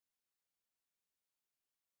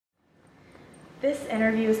This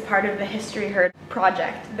interview is part of the History Heard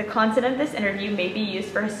project. The content of this interview may be used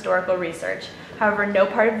for historical research. However, no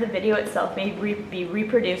part of the video itself may be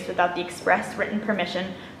reproduced without the express written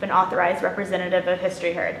permission of an authorized representative of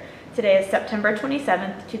History Heard. Today is September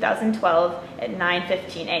 27th, 2012 at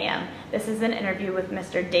 9:15 a.m. This is an interview with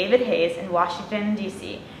Mr. David Hayes in Washington,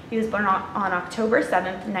 D.C. He was born on October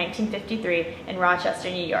 7th, 1953 in Rochester,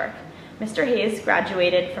 New York. Mr. Hayes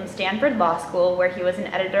graduated from Stanford Law School, where he was an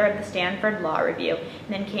editor of the Stanford Law Review, and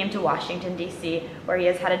then came to Washington, D.C., where he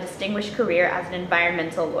has had a distinguished career as an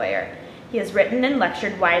environmental lawyer. He has written and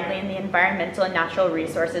lectured widely in the environmental and natural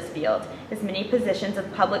resources field. His many positions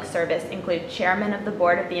of public service include chairman of the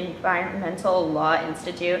board of the Environmental Law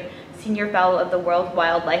Institute, senior fellow of the World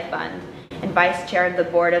Wildlife Fund, and vice chair of the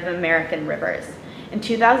board of American Rivers. In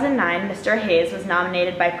 2009, Mr. Hayes was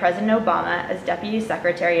nominated by President Obama as Deputy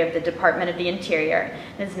Secretary of the Department of the Interior,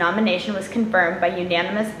 and his nomination was confirmed by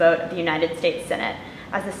unanimous vote of the United States Senate.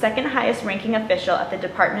 As the second highest ranking official at the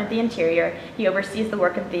Department of the Interior, he oversees the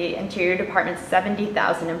work of the Interior Department's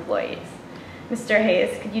 70,000 employees. Mr.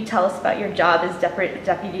 Hayes, could you tell us about your job as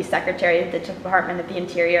Deputy Secretary of the Department of the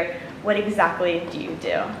Interior? What exactly do you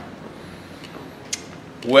do?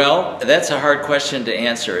 Well, that's a hard question to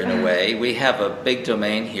answer in a way. We have a big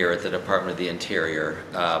domain here at the Department of the Interior.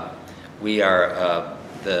 We are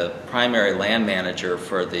the primary land manager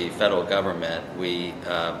for the federal government. We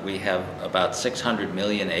have about 600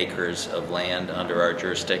 million acres of land under our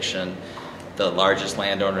jurisdiction. The largest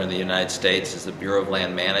landowner in the United States is the Bureau of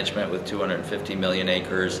Land Management with 250 million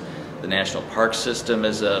acres. The National Park System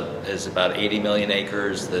is about 80 million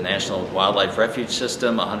acres. The National Wildlife Refuge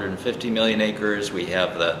System, 150 million acres. We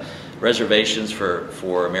have the reservations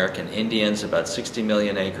for American Indians, about 60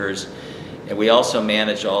 million acres. And we also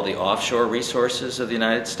manage all the offshore resources of the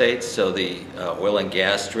United States, so the oil and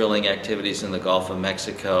gas drilling activities in the Gulf of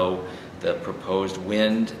Mexico, the proposed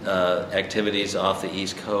wind activities off the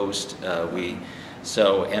East Coast.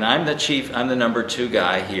 And I'm the number 2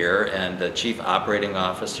 guy here and the chief operating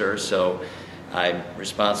officer, so I'm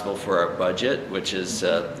responsible for our budget, which is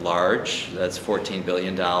large. That's $14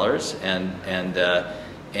 billion,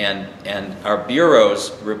 and our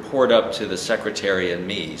bureaus report up to the secretary and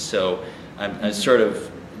me. So I sort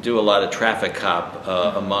of do a lot of traffic cop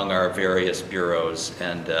among our various bureaus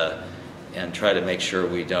and try to make sure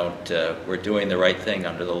we're doing the right thing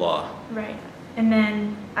under the law. Right. And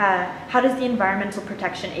then, how does the Environmental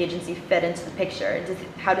Protection Agency fit into the picture?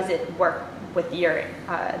 How does it work with your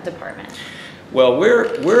department? Well,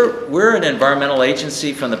 we're an environmental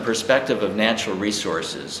agency from the perspective of natural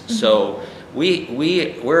resources. Mm-hmm. So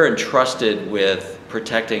we're entrusted with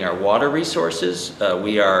protecting our water resources.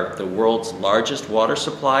 We are the world's largest water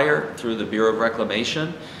supplier through the Bureau of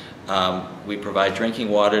Reclamation. We provide drinking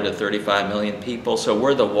water to 35 million people. So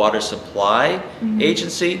we're the water supply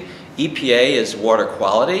agency. EPA is water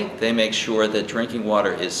quality. They make sure that drinking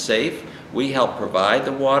water is safe. We help provide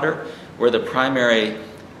the water. We're the primary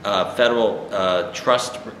federal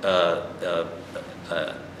trust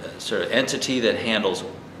sort of entity that handles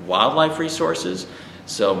wildlife resources.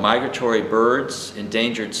 So migratory birds,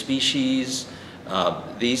 endangered species,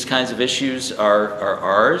 these kinds of issues are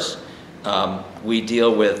ours. We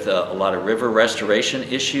deal with a lot of river restoration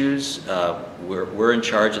issues. We're in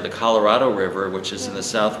charge of the Colorado River, which is in the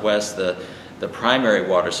Southwest, the primary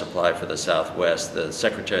water supply for the Southwest. The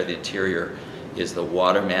Secretary of the Interior is the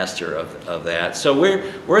water master of that. So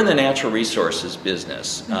we're in the natural resources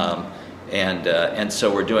business, and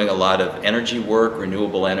so we're doing a lot of energy work,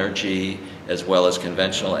 renewable energy, as well as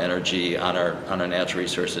conventional energy on our natural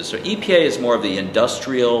resources. So EPA is more of the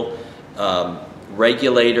industrial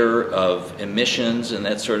regulator of emissions and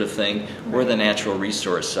that sort of thing. We're the natural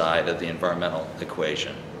resource side of the environmental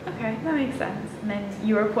equation. Okay, that makes sense. And then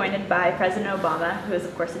you were appointed by President Obama, who is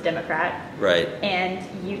of course a Democrat. Right. And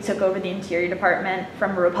you took over the Interior Department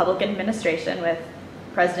from a Republican administration with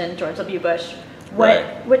President George W. Bush.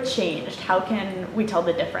 What changed? How can we tell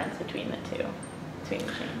the difference between the two?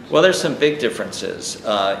 Well, there's some big differences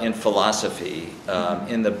in philosophy.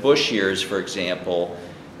 In the Bush years, for example,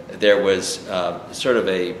 there was sort of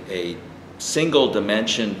a single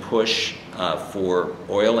dimension push for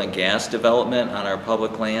oil and gas development on our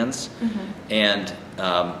public lands. And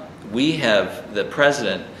the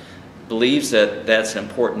president believes that that's an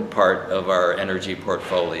important part of our energy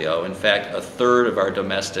portfolio. In fact, 1/3 of our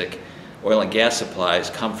domestic oil and gas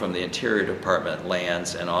supplies come from the Interior Department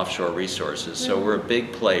lands and offshore resources. So we're a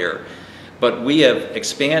big player. But we have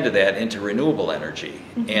expanded that into renewable energy.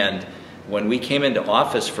 And when we came into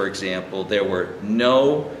office, for example, there were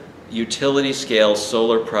no utility scale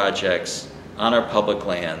solar projects on our public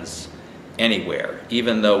lands anywhere,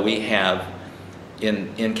 even though we have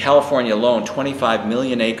in California alone, 25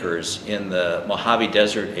 million acres in the Mojave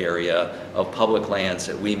Desert area of public lands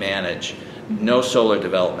that we manage, no solar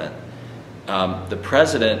development. The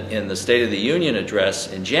President in the State of the Union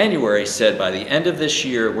address in January said by the end of this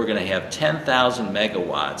year we're going to have 10,000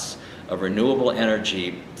 megawatts of renewable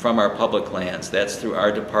energy from our public lands. That's through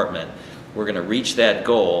our department. We're going to reach that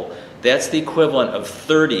goal. That's the equivalent of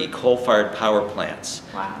 30 coal-fired power plants.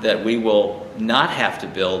 Wow. That we will not have to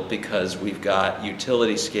build because we've got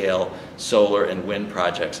utility-scale solar and wind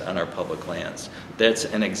projects on our public lands. That's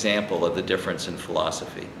an example of the difference in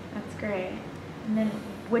philosophy. That's great. And then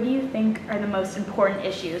what do you think are the most important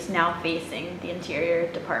issues now facing the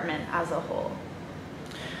Interior Department as a whole?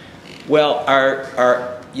 Well,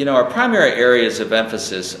 our primary areas of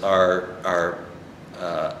emphasis are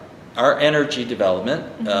energy development,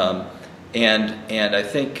 and I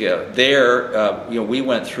think we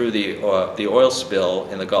went through the oil spill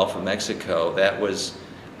in the Gulf of Mexico. That was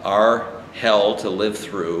our hell to live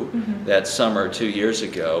through that summer 2 years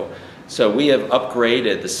ago. So we have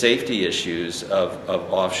upgraded the safety issues of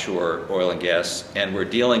offshore oil and gas, and we're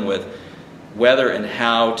dealing with whether and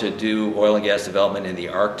how to do oil and gas development in the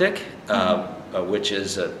Arctic, which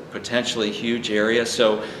is a potentially huge area.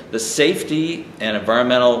 So the safety and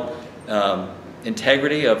environmental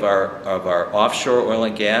integrity of our offshore oil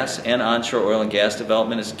and gas and onshore oil and gas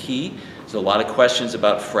development is key. There's a lot of questions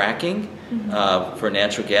about fracking for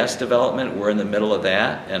natural gas development. We're in the middle of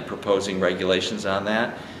that and proposing regulations on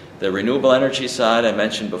that. The renewable energy side I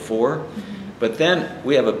mentioned before, but then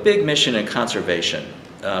we have a big mission in conservation.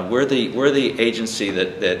 We're the agency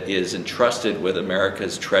that is entrusted with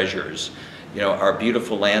America's treasures. You know, our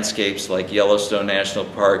beautiful landscapes like Yellowstone National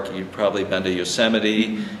Park, you've probably been to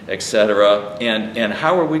Yosemite, etc. And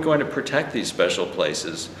how are we going to protect these special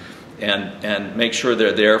places and make sure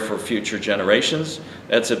they're there for future generations?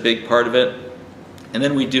 That's a big part of it. And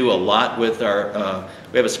then we do a lot with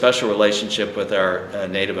we have a special relationship with our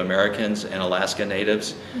Native Americans and Alaska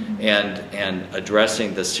Natives, and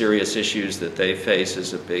addressing the serious issues that they face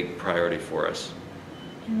is a big priority for us.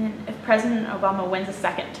 And then if President Obama wins a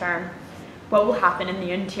second term, what will happen in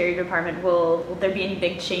the Interior Department? Will there be any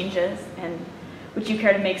big changes? And would you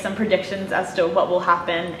care to make some predictions as to what will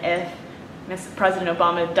happen if President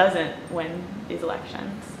Obama doesn't win these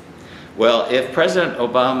elections? Well, if President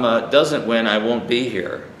Obama doesn't win, I won't be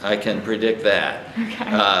here. I can predict that. Okay.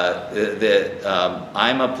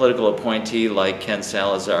 I'm a political appointee like Ken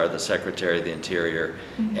Salazar, the Secretary of the Interior,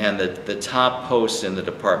 and the top posts in the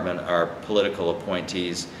department are political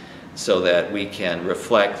appointees so that we can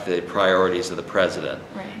reflect the priorities of the President.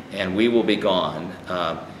 Right. And we will be gone.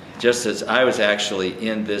 Just as I was actually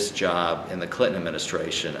in this job in the Clinton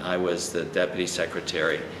administration, I was the deputy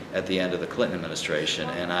secretary at the end of the Clinton administration,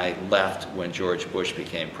 and I left when George Bush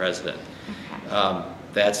became president. Okay.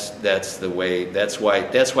 That's the way. That's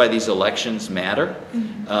why these elections matter.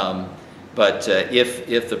 But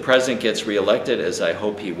if the president gets reelected, as I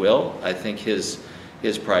hope he will, I think his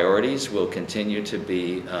priorities will continue to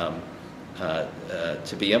be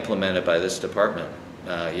implemented by this department.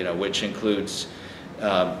 Which includes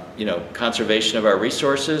conservation of our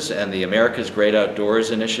resources and the America's Great Outdoors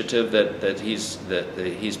initiative that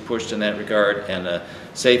he's pushed in that regard, and a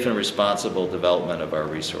safe and responsible development of our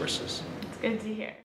resources. It's good to hear.